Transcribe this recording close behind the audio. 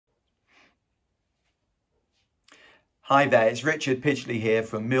Hi there, it's Richard Pidgley here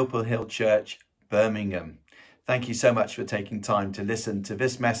from Millpool Hill Church, Birmingham. Thank you so much for taking time to listen to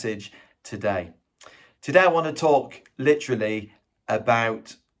this message today. Today I want to talk literally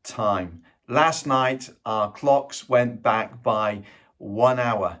about time. Last night our clocks went back by 1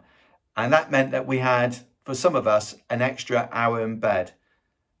 hour, and that meant that we had, for some of us, an extra hour in bed.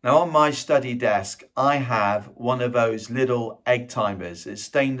 Now on my study desk I have one of those little egg timers. It's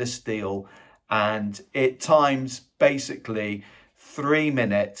stainless steel and it times basically 3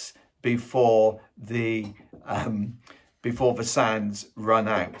 minutes before the sands run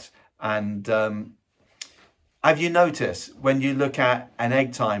out. And have you noticed when you look at an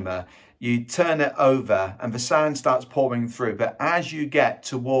egg timer, you turn it over and the sand starts pouring through, but as you get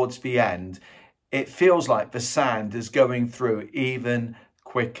towards the end, it feels like the sand is going through even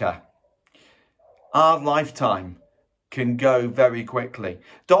quicker. Our lifetime can go very quickly.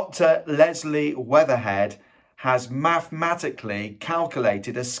 Dr. Leslie Weatherhead has mathematically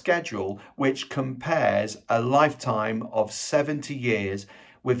calculated a schedule which compares a lifetime of 70 years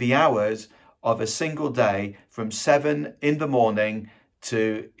with the hours of a single day from 7 in the morning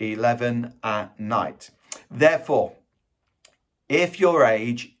to 11 at night. Therefore, if your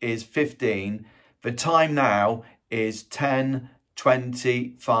age is 15, the time now is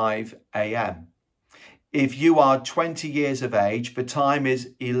 10:25 a.m. If you are 20 years of age, the time is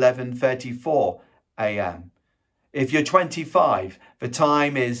 11:34 a.m. If you're 25, the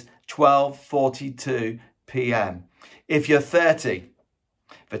time is 12:42 p.m. If you're 30,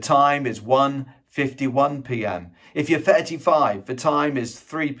 the time is 1:51 p.m. If you're 35, the time is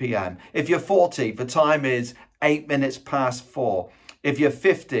 3 p.m. If you're 40, the time is 8 minutes past 4. If you're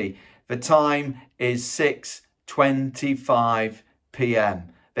 50, the time is 6:25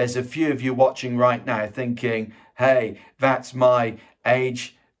 p.m. There's a few of you watching right now thinking, hey, that's my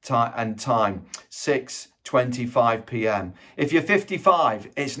age and time, 6:25 p.m. If you're 55,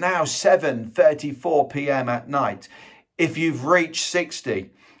 it's now 7:34 p.m. at night. If you've reached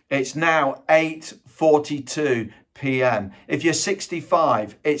 60, it's now 8:42 p.m. If you're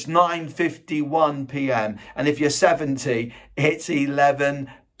 65, it's 9:51 p.m. And if you're 70, it's 11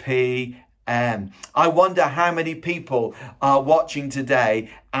 p.m. I wonder how many people are watching today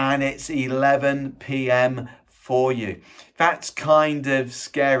and it's 11 p.m. for you. That's kind of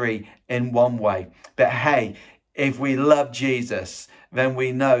scary in one way. But hey, if we love Jesus, then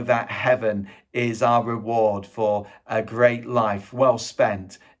we know that heaven is our reward for a great life well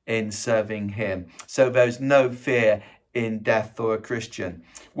spent in serving him. So there's no fear in death for a Christian.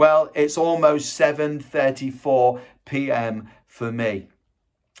 Well, it's almost 7:34 p.m. for me.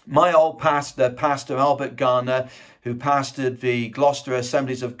 My old pastor, Pastor Albert Garner, who pastored the Gloucester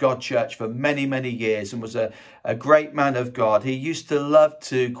Assemblies of God Church for many, many years and was a great man of God, he used to love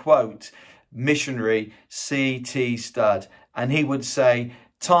to quote missionary C.T. Studd, and he would say,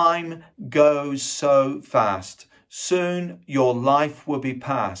 "Time goes so fast, soon your life will be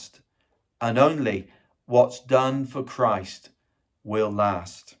past, and only what's done for Christ will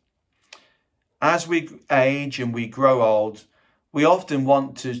last." As we age and we grow old, we often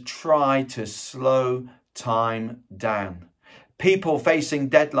want to try to slow time down. People facing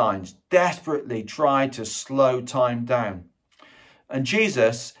deadlines desperately try to slow time down. And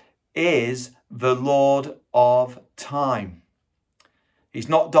Jesus is the Lord of time. He's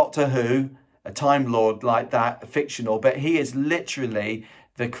not Doctor Who, a Time Lord like that, fictional, but he is literally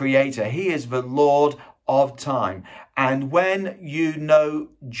the creator. He is the Lord of time. And when you know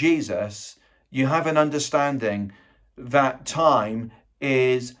Jesus, you have an understanding that time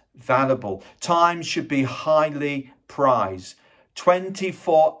is valuable. Time should be highly prized.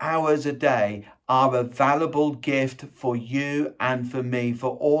 24 hours a day are a valuable gift for you and for me,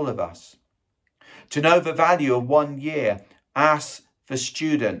 for all of us. To know the value of 1 year, ask the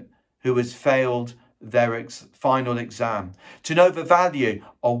student who has failed their final exam. To know the value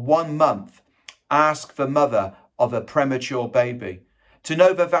of 1 month, ask the mother of a premature baby. To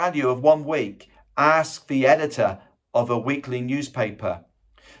know the value of 1 week, ask the editor of a weekly newspaper.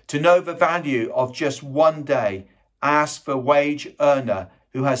 To know the value of just 1 day, ask the wage earner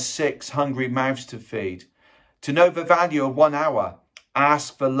who has 6 hungry mouths to feed. To know the value of 1 hour,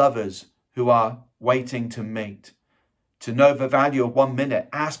 ask the lovers who are waiting to meet. To know the value of 1 minute,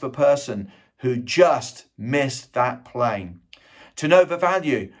 ask the person who just missed that plane. To know the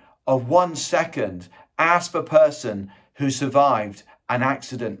value of 1 second, ask the person who survived an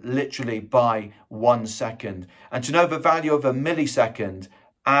accident literally by 1 second. And to know the value of a millisecond,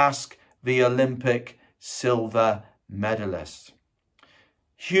 ask the Olympic silver medalist.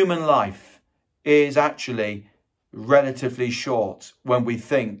 Human life is actually relatively short when we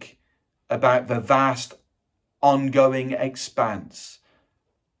think about the vast ongoing expanse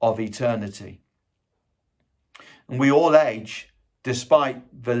of eternity. And we all age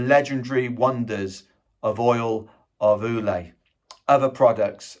despite the legendary wonders of oil of Ule. Other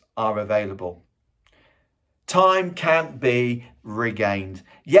products are available. Time can't be regained.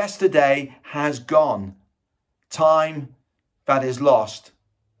 Yesterday has gone. Time that is lost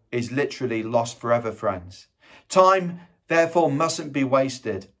is literally lost forever, friends. Time, therefore, mustn't be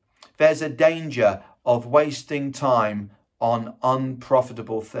wasted. There's a danger of wasting time on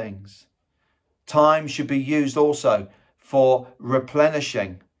unprofitable things. Time should be used also for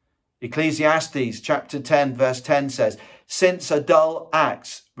replenishing. Ecclesiastes chapter 10 verse 10 says, "Since a dull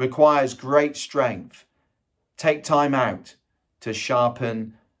axe requires great strength, take time out to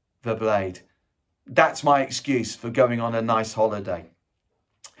sharpen the blade." That's my excuse for going on a nice holiday.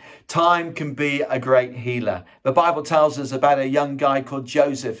 Time can be a great healer. The Bible tells us about a young guy called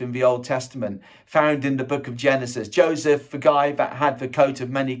Joseph in the Old Testament, found in the book of Genesis. Joseph, the guy that had the coat of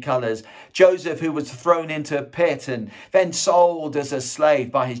many colours. Joseph, who was thrown into a pit and then sold as a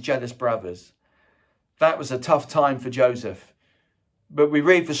slave by his jealous brothers. That was a tough time for Joseph. But we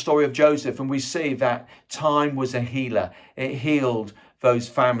read the story of Joseph and we see that time was a healer. It healed those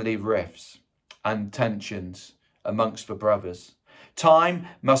family rifts and tensions amongst the brothers. Time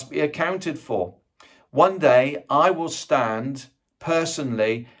must be accounted for. One day I will stand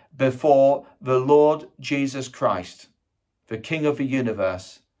personally before the Lord Jesus Christ, the King of the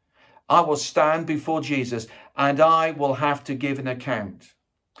universe. I will stand before Jesus and I will have to give an account.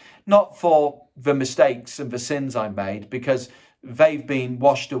 Not for the mistakes and the sins I made, because they've been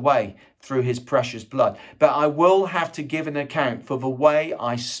washed away through his precious blood. But I will have to give an account for the way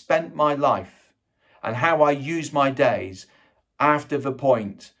I spent my life and how I used my days after the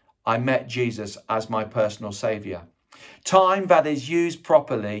point I met Jesus as my personal saviour. Time that is used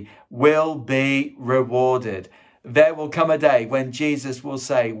properly will be rewarded. There will come a day when Jesus will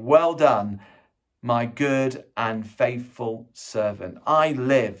say, "Well done, my good and faithful servant." I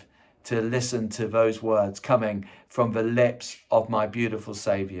live to listen to those words coming from the lips of my beautiful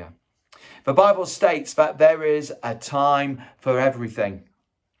saviour. The Bible states that there is a time for everything.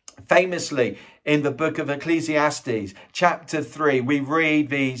 Famously, in the book of Ecclesiastes, chapter 3, we read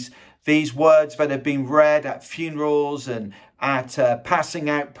these words that have been read at funerals and at passing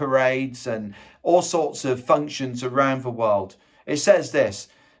out parades and all sorts of functions around the world. It says this: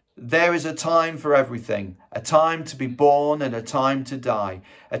 "There is a time for everything, a time to be born and a time to die,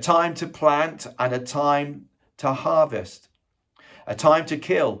 a time to plant and a time to harvest, a time to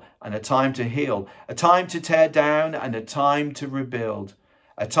kill and a time to heal, a time to tear down and a time to rebuild,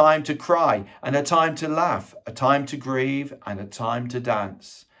 a time to cry and a time to laugh, a time to grieve and a time to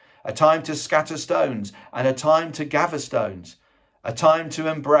dance, a time to scatter stones and a time to gather stones, a time to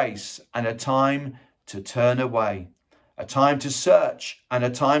embrace and a time to turn away, a time to search and a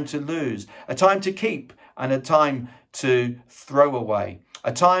time to lose, a time to keep and a time to throw away,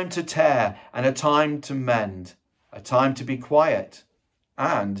 a time to tear and a time to mend, a time to be quiet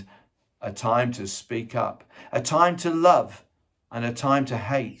and a time to speak up, a time to love and a time to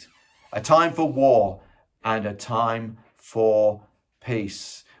hate, a time for war and a time for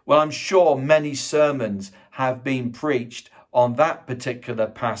peace." Well, I'm sure many sermons have been preached on that particular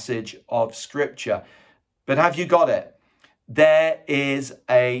passage of scripture. But have you got it? There is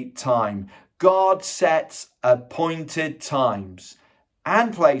a time. God sets appointed times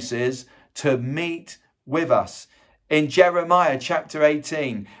and places to meet with us. In Jeremiah chapter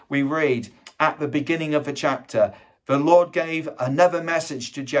 18, we read at the beginning of the chapter, the Lord gave another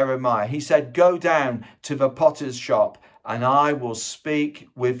message to Jeremiah. He said, "Go down to the potter's shop and I will speak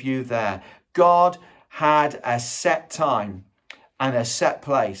with you there." God had a set time and a set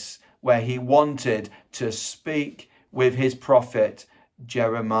place where he wanted to speak with his prophet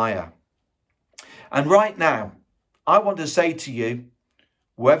Jeremiah. And right now, I want to say to you,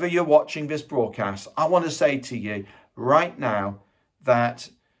 whether you're watching this broadcast, I want to say to you right now that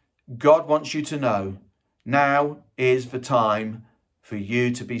God wants you to know now is the time for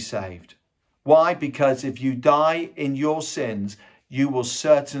you to be saved. Why? Because if you die in your sins, you will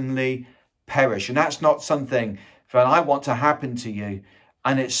certainly perish. And that's not something that I want to happen to you.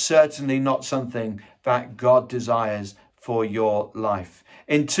 And it's certainly not something that God desires for your life.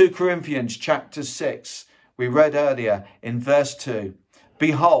 In 2 Corinthians chapter 6, we read earlier in verse 2,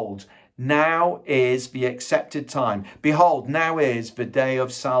 "Behold, now is the accepted time. Behold, now is the day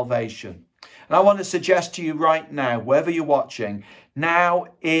of salvation." And I want to suggest to you right now, whether you're watching, now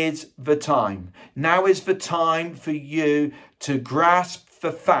is the time. Now is the time for you to grasp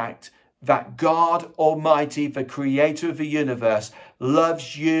the fact that God Almighty, the creator of the universe,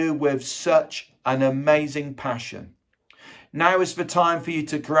 loves you with such an amazing passion. Now is the time for you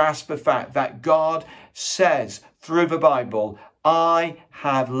to grasp the fact that God says through the Bible, I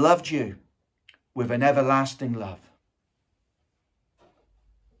have loved you with an everlasting love.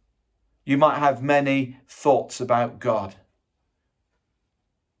 You might have many thoughts about God,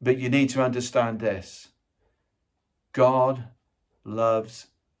 but you need to understand this. God loves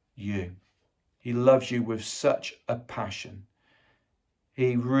you. He loves you with such a passion.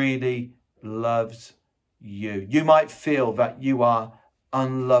 He really loves you. You might feel that you are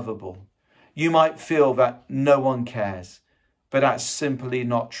unlovable. You might feel that no one cares, but that's simply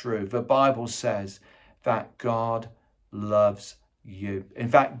not true. The Bible says that God loves you. In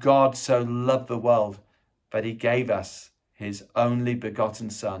fact, God so loved the world that he gave us his only begotten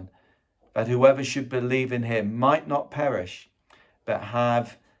Son, that whoever should believe in him might not perish, but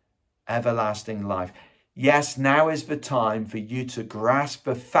have everlasting life. Yes, now is the time for you to grasp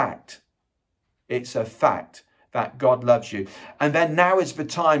the fact. It's a fact that God loves you. And then now is the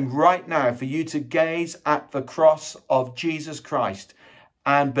time right now for you to gaze at the cross of Jesus Christ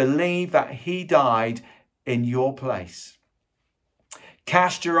and believe that he died in your place.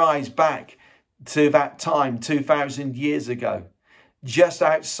 Cast your eyes back to that time 2,000 years ago. Just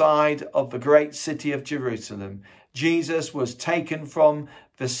outside of the great city of Jerusalem, Jesus was taken from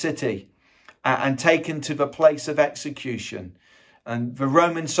the city and taken to the place of execution. And the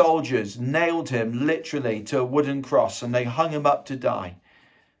Roman soldiers nailed him literally to a wooden cross and they hung him up to die.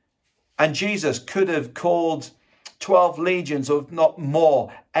 And Jesus could have called 12 legions, if not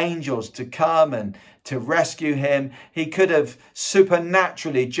more, angels to come and to rescue him. He could have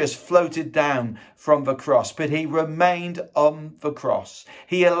supernaturally just floated down from the cross, but he remained on the cross.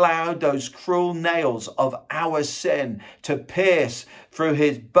 He allowed those cruel nails of our sin to pierce through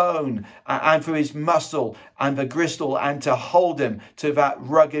his bone and through his muscle and the gristle and to hold him to that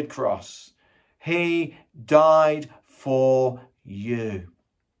rugged cross. He died for you.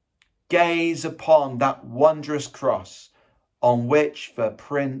 Gaze upon that wondrous cross on which the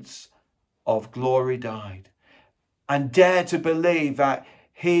Prince of Glory died, and dare to believe that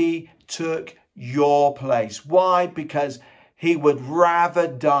he took your place. Why? Because he would rather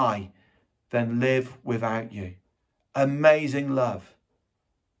die than live without you. Amazing love.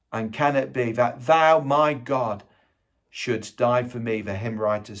 And can it be that thou, my God, shouldst die for me, the hymn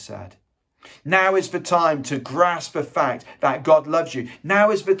writer said. Now is the time to grasp the fact that God loves you.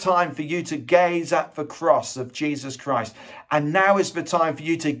 Now is the time for you to gaze at the cross of Jesus Christ. And now is the time for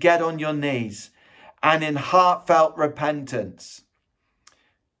you to get on your knees and in heartfelt repentance,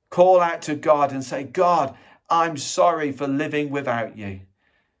 call out to God and say, God, I'm sorry for living without you.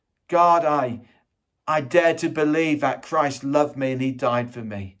 God, I dare to believe that Christ loved me and he died for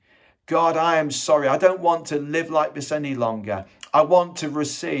me. God, I am sorry. I don't want to live like this any longer. I want to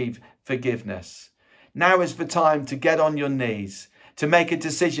receive forgiveness. Now is the time to get on your knees, to make a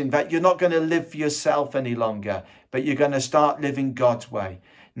decision that you're not going to live for yourself any longer, but you're going to start living God's way.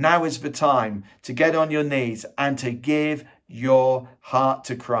 Now is the time to get on your knees and to give your heart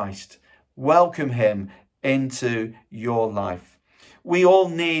to Christ. Welcome him into your life. We all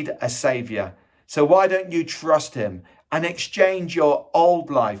need a saviour. So why don't you trust him and exchange your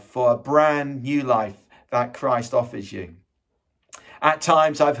old life for a brand new life that Christ offers you? At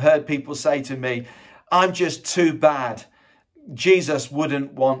times I've heard people say to me, I'm just too bad. Jesus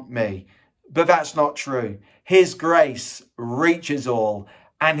wouldn't want me. But that's not true. His grace reaches all,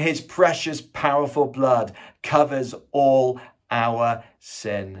 and his precious, powerful blood covers all our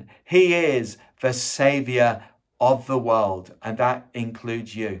sin. He is the Saviour of the world, and that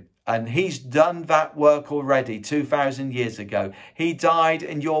includes you. And he's done that work already 2,000 years ago. He died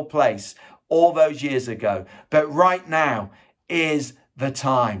in your place all those years ago. But right now is the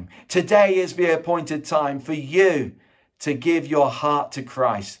time. Today is the appointed time for you to give your heart to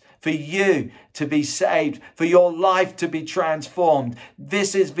Christ, for you to be saved, for your life to be transformed.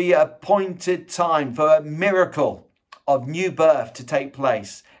 This is the appointed time for a miracle of new birth to take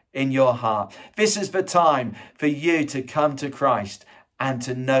place in your heart. This is the time for you to come to Christ and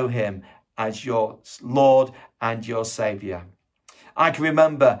to know him as your Lord and your Saviour. I can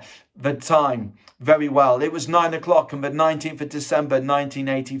remember the time very well. It was 9 o'clock on the 19th of December,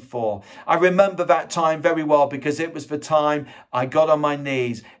 1984. I remember that time very well because it was the time I got on my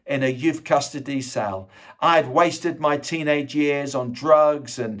knees in a youth custody cell. I had wasted my teenage years on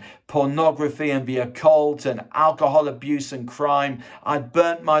drugs and pornography and the occult and alcohol abuse and crime. I'd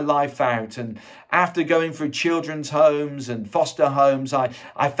burnt my life out. And after going through children's homes and foster homes, I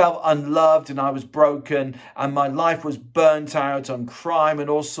felt unloved and I was broken and my life was burnt out on crime and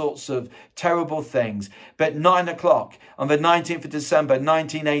all sorts sorts of terrible things. But 9 o'clock on the 19th of December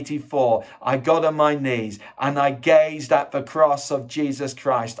 1984, I got on my knees and I gazed at the cross of Jesus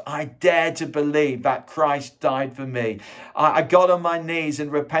Christ. I dared to believe that Christ died for me. I got on my knees in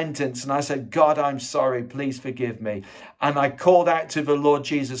repentance and I said, God, I'm sorry, please forgive me. And I called out to the Lord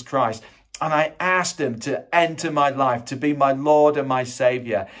Jesus Christ. And I asked him to enter my life, to be my Lord and my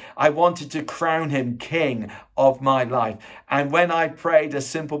Savior. I wanted to crown him King of my life. And when I prayed a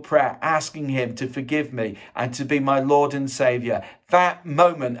simple prayer, asking him to forgive me and to be my Lord and Savior, that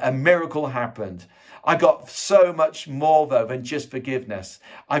moment, a miracle happened. I got so much more, though, than just forgiveness.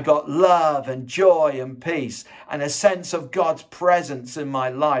 I got love and joy and peace and a sense of God's presence in my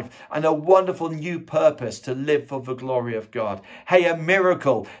life and a wonderful new purpose to live for the glory of God. Hey, a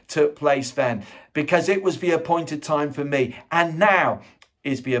miracle took place then because it was the appointed time for me. And now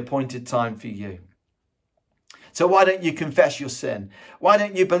is the appointed time for you. So why don't you confess your sin? Why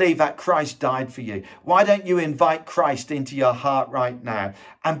don't you believe that Christ died for you? Why don't you invite Christ into your heart right now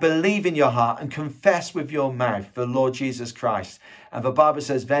and believe in your heart and confess with your mouth the Lord Jesus Christ? And the Bible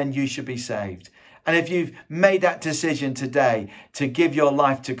says, then you should be saved. And if you've made that decision today to give your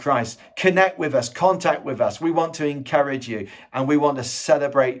life to Christ, connect with us, contact with us. We want to encourage you and we want to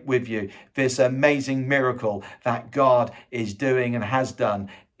celebrate with you this amazing miracle that God is doing and has done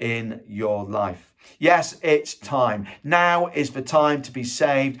in your life. Yes, it's time. Now is the time to be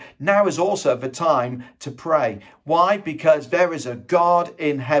saved. Now is also the time to pray. Why? Because there is a God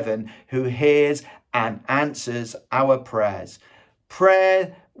in heaven who hears and answers our prayers.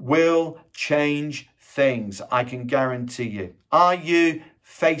 Prayer will change things, I can guarantee you. Are you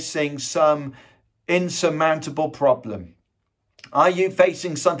facing some insurmountable problem? Are you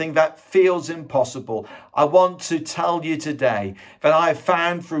facing something that feels impossible? I want to tell you today that I have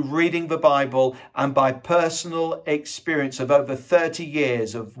found through reading the Bible and by personal experience of over 30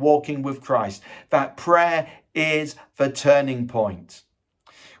 years of walking with Christ, that prayer is the turning point.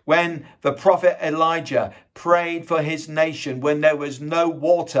 When the prophet Elijah prayed for his nation, when there was no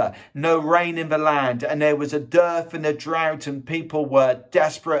water, no rain in the land, and there was a dearth and a drought and people were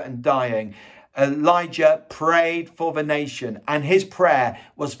desperate and dying, Elijah prayed for the nation and his prayer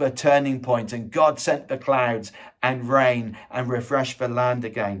was the turning point, and God sent the clouds and rain and refreshed the land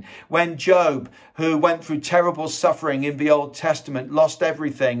again. When Job, who went through terrible suffering in the Old Testament, lost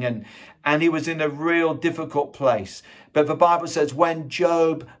everything and he was in a real difficult place. But the Bible says when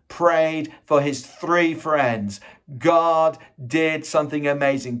Job prayed for his 3 friends, God did something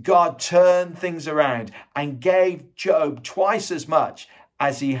amazing. God turned things around and gave Job twice as much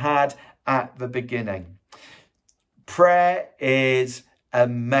as he had at the beginning. Prayer is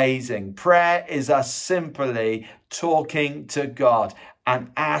amazing. Prayer is us simply talking to God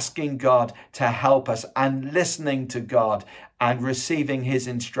and asking God to help us and listening to God and receiving his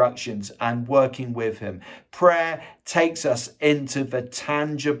instructions and working with him. Prayer takes us into the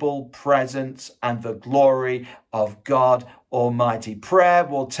tangible presence and the glory of God Almighty. Prayer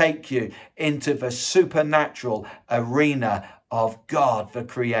will take you into the supernatural arena of God, the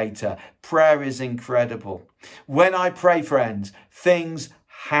Creator. Prayer is incredible. When I pray, friends, things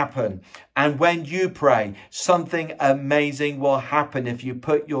happen. And when you pray, something amazing will happen if you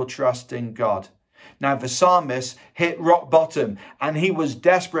put your trust in God. Now, the psalmist hit rock bottom and he was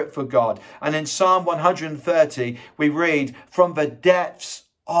desperate for God. And in Psalm 130, we read, from the depths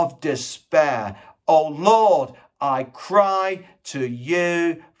of despair, O Lord, I cry to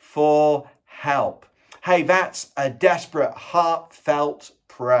you for help. Hey, that's a desperate, heartfelt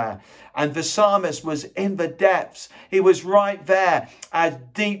prayer. And the psalmist was in the depths. He was right there, as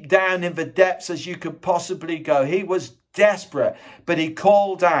deep down in the depths as you could possibly go. He was desperate, but he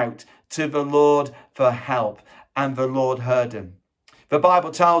called out to the Lord for help, and the Lord heard him. The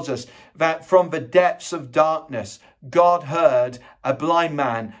Bible tells us that from the depths of darkness, God heard a blind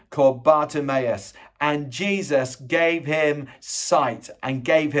man called Bartimaeus, and Jesus gave him sight and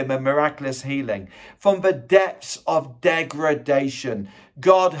gave him a miraculous healing. From the depths of degradation,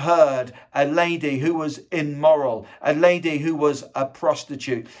 God heard a lady who was immoral, a lady who was a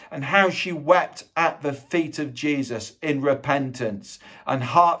prostitute, and how she wept at the feet of Jesus in repentance and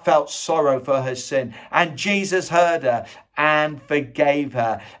heartfelt sorrow for her sin. And Jesus heard her and forgave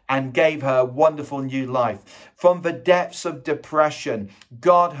her and gave her a wonderful new life. From the depths of depression,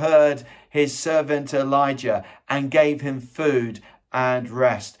 God heard his servant Elijah and gave him food and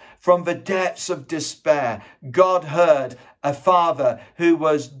rest. From the depths of despair, God heard a father who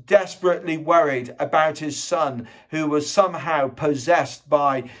was desperately worried about his son, who was somehow possessed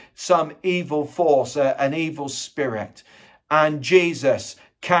by some evil force, an evil spirit. And Jesus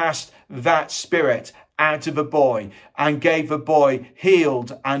cast that spirit out of a boy, and gave the boy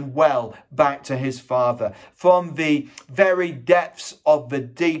healed and well back to his father. From the very depths of the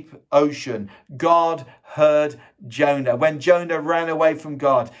deep ocean, God heard Jonah. When Jonah ran away from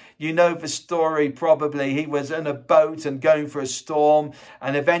God, you know the story probably. He was in a boat and going for a storm,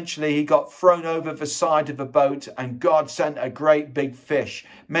 and eventually he got thrown over the side of the boat, and God sent a great big fish,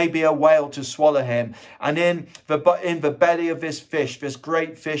 maybe a whale, to swallow him. And in the belly of this fish, this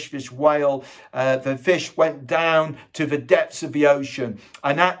great fish, this whale, the fish went down to the depths of the ocean,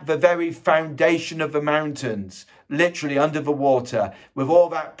 and at the very foundation of the mountains, literally under the water, with all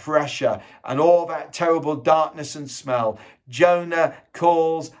that pressure and all that terrible darkness and smell, Jonah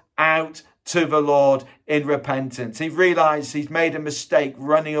calls out to the Lord in repentance. He realized he's made a mistake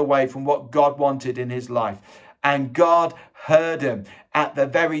running away from what God wanted in his life. And God heard him at the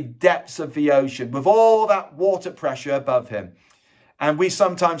very depths of the ocean, with all that water pressure above him. And we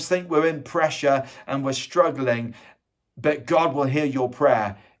sometimes think we're in pressure and we're struggling, but God will hear your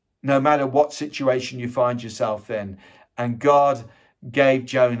prayer no matter what situation you find yourself in. And God gave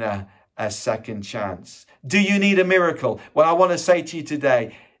Jonah a second chance. Do you need a miracle? Well, I want to say to you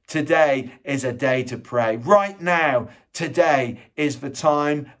today is a day to pray. Right now, today is the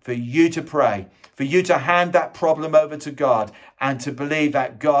time for you to pray, for you to hand that problem over to God and to believe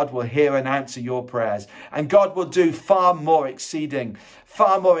that God will hear and answer your prayers. And God will do far more exceeding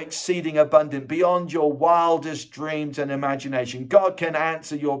abundant beyond your wildest dreams and imagination. God can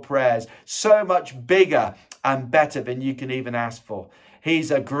answer your prayers so much bigger and better than you can even ask for.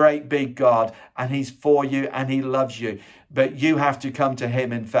 He's a great big God, and he's for you and he loves you. But you have to come to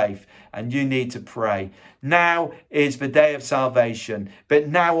him in faith, and you need to pray. Now is the day of salvation, but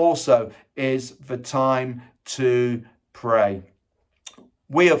now also is the time to pray.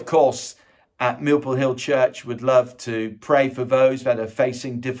 We, of course, at Millpool Hill Church would love to pray for those that are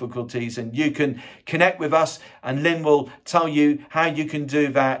facing difficulties, and you can connect with us, and Lynn will tell you how you can do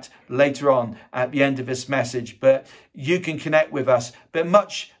that later on at the end of this message. But you can connect with us. But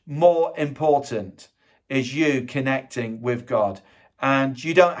much more important is you connecting with God. And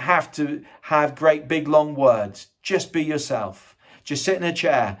you don't have to have great big long words. Just be yourself. Just sit in a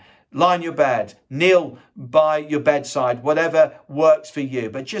chair, lie in your bed, kneel by your bedside, whatever works for you.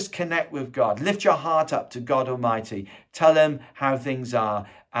 But just connect with God. Lift your heart up to God Almighty. Tell him how things are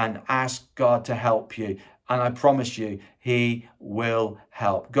and ask God to help you. And I promise you, he will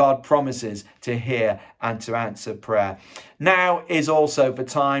help. God promises to hear and to answer prayer. Now is also the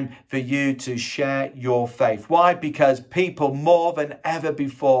time for you to share your faith. Why? Because people more than ever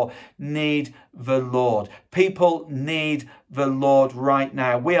before need the Lord. People need the Lord right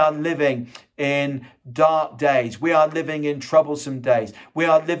now. We are living in dark days. We are living in troublesome days. We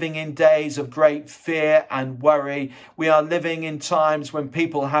are living in days of great fear and worry. We are living in times when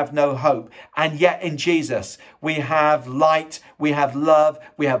people have no hope. And yet in Jesus, we have light, we have love,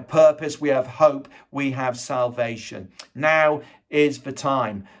 we have purpose, we have hope, we have salvation. Now is the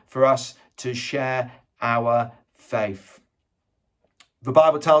time for us to share our faith. The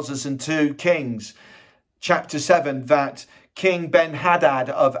Bible tells us in 2 Kings chapter 7 that King Ben-Hadad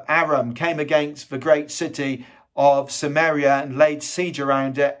of Aram came against the great city of Samaria and laid siege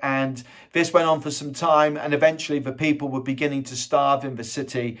around it. And this went on for some time, and eventually the people were beginning to starve in the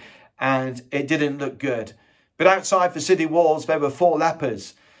city, and it didn't look good. But outside the city walls, there were 4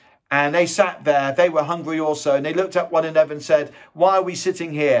 lepers, and they sat there. They were hungry also, and they looked at one another and said, "Why are we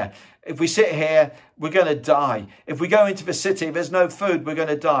sitting here? If we sit here, we're going to die. If we go into the city, there's no food, we're going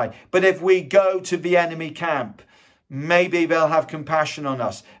to die. But if we go to the enemy camp, maybe they'll have compassion on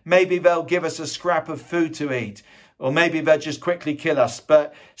us. Maybe they'll give us a scrap of food to eat. Or maybe they'll just quickly kill us.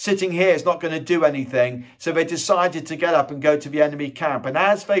 But sitting here is not going to do anything." So they decided to get up and go to the enemy camp. And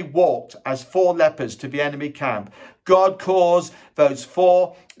as they walked as 4 lepers to the enemy camp, God caused those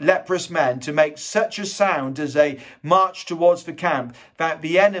 4 leprous men to make such a sound as they marched towards the camp that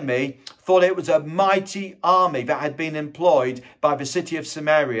the enemy thought it was a mighty army that had been employed by the city of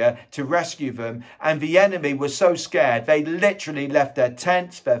Samaria to rescue them. And the enemy was so scared, they literally left their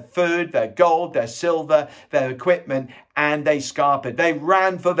tents, their food, their gold, their silver, their equipment, and they scarpered. They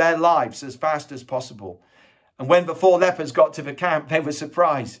ran for their lives as fast as possible. And when the 4 lepers got to the camp, they were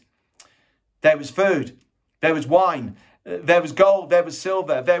surprised. There was food. There was wine, there was gold, there was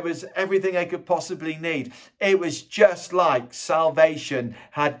silver, there was everything they could possibly need. It was just like salvation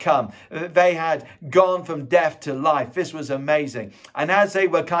had come. They had gone from death to life. This was amazing. And as they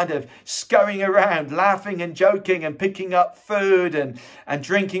were kind of scurrying around, laughing and joking and picking up food and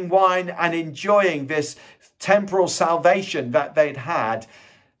drinking wine and enjoying this temporal salvation that they'd had,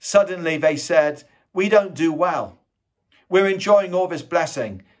 suddenly they said, "We don't do well. We're enjoying all this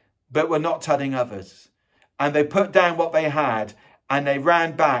blessing, but we're not telling others." and they put down what they had, and they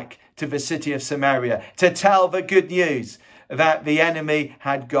ran back to the city of Samaria to tell the good news that the enemy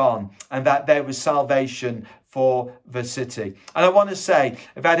had gone and that there was salvation for the city. And I want to say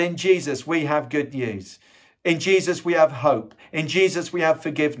that in Jesus we have good news. In Jesus we have hope. In Jesus we have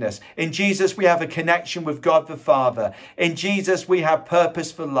forgiveness. In Jesus we have a connection with God the Father. In Jesus we have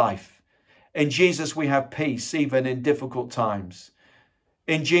purpose for life. In Jesus we have peace even in difficult times.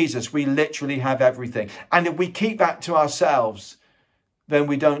 In Jesus we literally have everything. And if we keep that to ourselves, then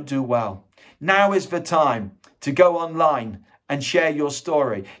we don't do well. Now is the time to go online and share your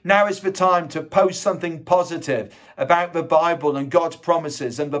story. Now is the time to post something positive about the Bible and God's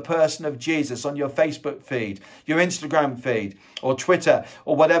promises and the person of Jesus on your Facebook feed, your Instagram feed, or Twitter,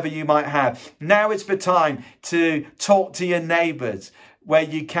 or whatever you might have. Now is the time to talk to your neighbours where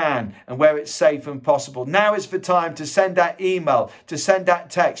you can and where it's safe and possible. Now is the time to send that email, to send that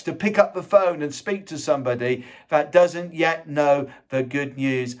text, to pick up the phone and speak to somebody that doesn't yet know the good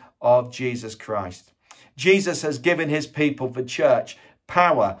news of Jesus Christ. Jesus has given his people, the church,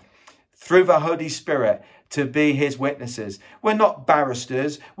 power through the Holy Spirit to be his witnesses. We're not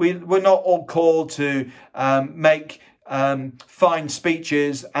barristers. We're not all called to make fine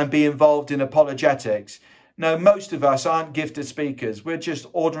speeches and be involved in apologetics. No, most of us aren't gifted speakers. We're just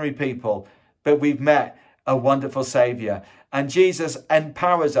ordinary people, but we've met a wonderful Saviour. And Jesus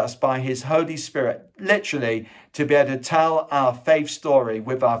empowers us by his Holy Spirit, literally, to be able to tell our faith story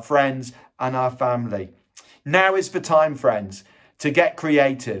with our friends and our family. Now is the time, friends, to get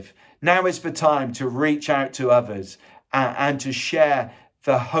creative. Now is the time to reach out to others and to share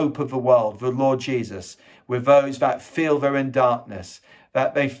the hope of the world, the Lord Jesus, with those that feel they're in darkness,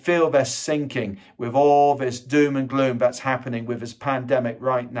 that they feel they're sinking with all this doom and gloom that's happening with this pandemic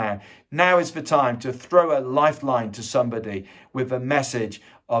right now. Now is the time to throw a lifeline to somebody with the message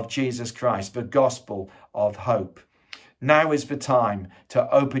of Jesus Christ, the gospel of hope. Now is the time to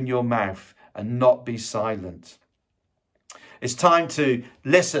open your mouth and not be silent. It's time to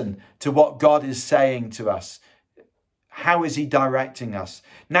listen to what God is saying to us. How is he directing us?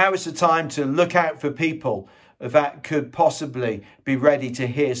 Now is the time to look out for people that could possibly be ready to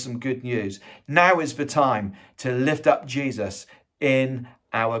hear some good news. Now is the time to lift up Jesus in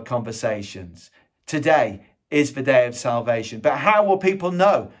our conversations. Today is the day of salvation. But how will people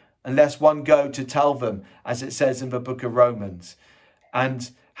know unless one go to tell them, as it says in the book of Romans?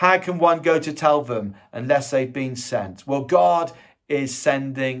 And how can one go to tell them unless they've been sent? Well, God is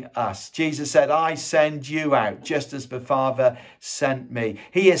sending us. Jesus said, I send you out just as the Father sent me.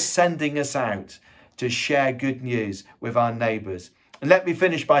 He is sending us out to share good news with our neighbours. And let me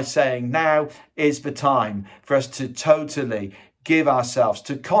finish by saying now is the time for us to totally give ourselves,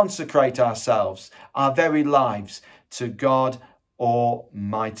 to consecrate ourselves, our very lives to God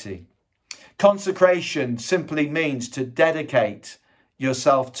Almighty. Consecration simply means to dedicate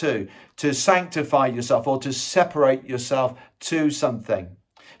yourself to sanctify yourself, or to separate yourself to something.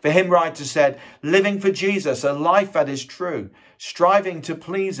 The hymn writer said, living for Jesus, a life that is true, striving to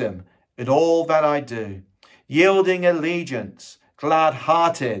please him in all that I do, yielding allegiance,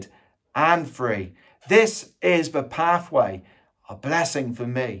 glad-hearted and free. This is the pathway, a blessing for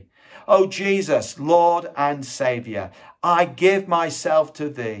me. O Jesus, Lord and Saviour, I give myself to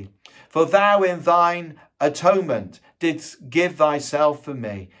thee, for thou in thine atonement didst give thyself for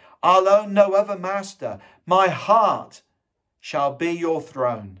me. I'll own no other master. My heart shall be your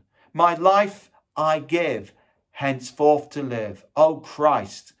throne. My life I give henceforth to live. O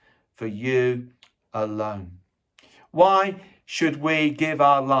Christ, for you alone. Why should we give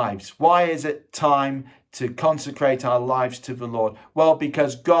our lives? Why is it time to consecrate our lives to the Lord? Well,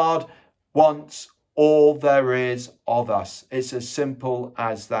 because God wants all there is of us. It's as simple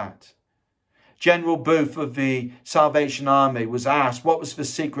as that. General Booth of the Salvation Army was asked what was the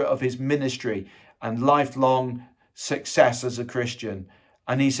secret of his ministry and lifelong success as a Christian.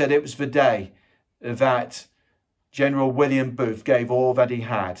 And he said it was the day that General William Booth gave all that he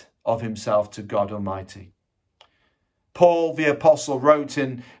had of himself to God Almighty. Paul the Apostle wrote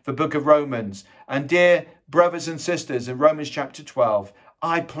in the book of Romans, and dear brothers and sisters, in Romans chapter 12,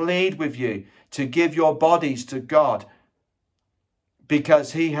 I plead with you to give your bodies to God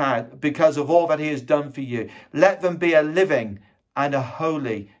because of all that he has done for you. Let them be a living and a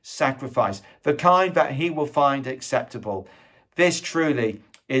holy sacrifice, the kind that he will find acceptable. This truly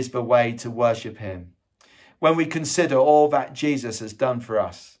is the way to worship him. When we consider all that Jesus has done for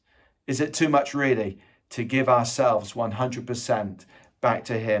us, is it too much really to give ourselves 100% back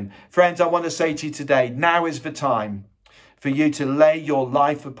to him? Friends, I want to say to you today, now is the time for you to lay your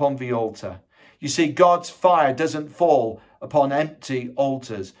life upon the altar. You see, God's fire doesn't fall upon empty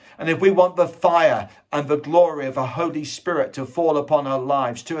altars. And if we want the fire and the glory of the Holy Spirit to fall upon our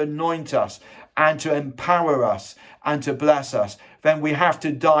lives, to anoint us and to empower us and to bless us, then we have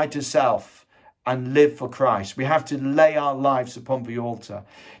to die to self and live for Christ. We have to lay our lives upon the altar.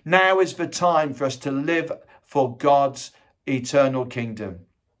 Now is the time for us to live for God's eternal kingdom.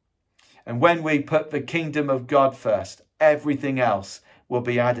 And when we put the kingdom of God first, everything else will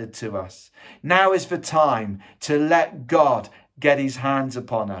be added to us. Now is the time to let God get his hands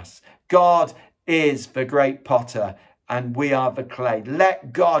upon us. God is the great potter and we are the clay.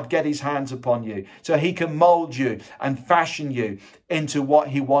 Let God get his hands upon you so he can mold you and fashion you into what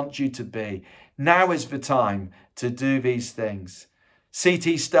he wants you to be. Now is the time to do these things.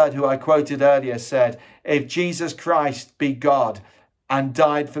 C.T. Studd, who I quoted earlier, said, if Jesus Christ be God and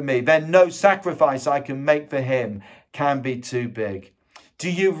died for me, then no sacrifice I can make for him can be too big.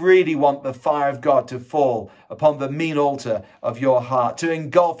 Do you really want the fire of God to fall upon the mean altar of your heart, to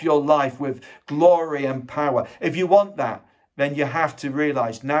engulf your life with glory and power? If you want that, then you have to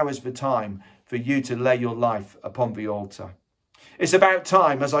realize now is the time for you to lay your life upon the altar. It's about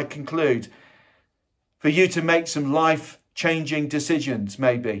time, as I conclude, for you to make some life-changing decisions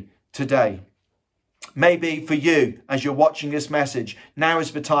maybe today. Maybe for you, as you're watching this message, now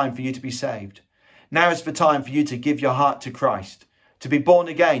is the time for you to be saved. Now is the time for you to give your heart to Christ, to be born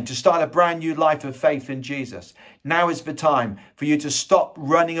again, to start a brand new life of faith in Jesus. Now is the time for you to stop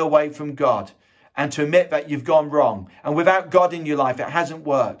running away from God and to admit that you've gone wrong. And without God in your life, it hasn't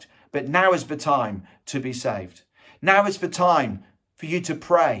worked. But now is the time to be saved. Now is the time for you to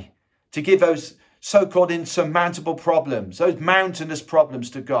pray, to give those so-called insurmountable problems, those mountainous problems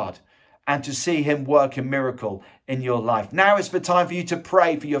to God, and to see him work a miracle in your life. Now is the time for you to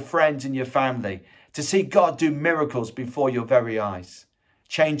pray for your friends and your family, to see God do miracles before your very eyes,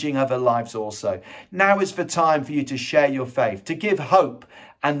 changing other lives also. Now is the time for you to share your faith, to give hope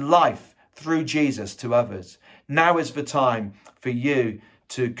and life through Jesus to others. Now is the time for you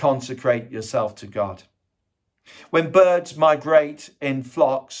to consecrate yourself to God. When birds migrate in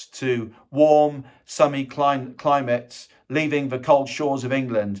flocks to warm, sunny climates, leaving the cold shores of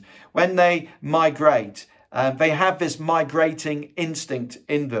England, when they migrate, they have this migrating instinct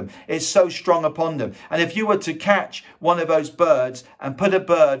in them. It's so strong upon them. And if you were to catch one of those birds and put a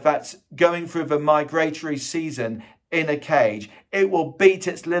bird that's going through the migratory season in a cage, it will beat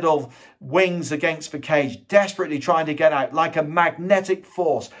its little wings against the cage, desperately trying to get out, like a magnetic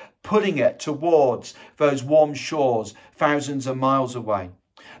force, pulling it towards those warm shores thousands of miles away.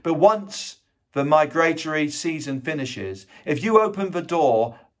 But once the migratory season finishes, if you open the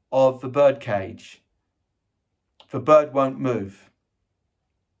door of the bird cage, the bird won't move.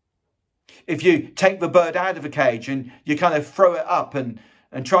 If you take the bird out of the cage and you kind of throw it up and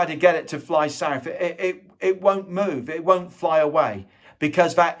try to get it to fly south, it won't move. It won't fly away,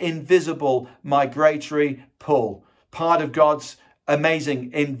 because that invisible migratory pull, part of God's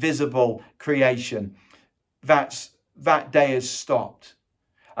amazing invisible creation, that day has stopped.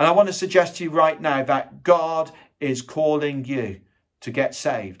 And I want to suggest to you right now that God is calling you to get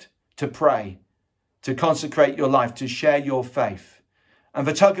saved, to pray, to consecrate your life, to share your faith. And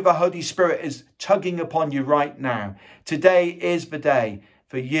the tug of the Holy Spirit is tugging upon you right now. Today is the day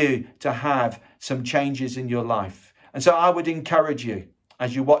for you to have some changes in your life. And so I would encourage you,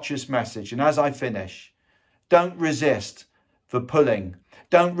 as you watch this message and as I finish, don't resist the pulling.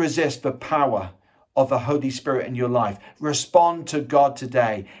 Don't resist the power of the Holy Spirit in your life. Respond to God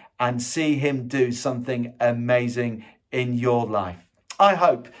today and see him do something amazing in your life. I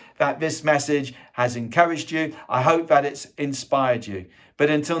hope that this message has encouraged you. I hope that it's inspired you. But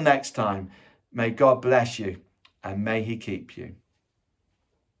until next time, may God bless you and may he keep you.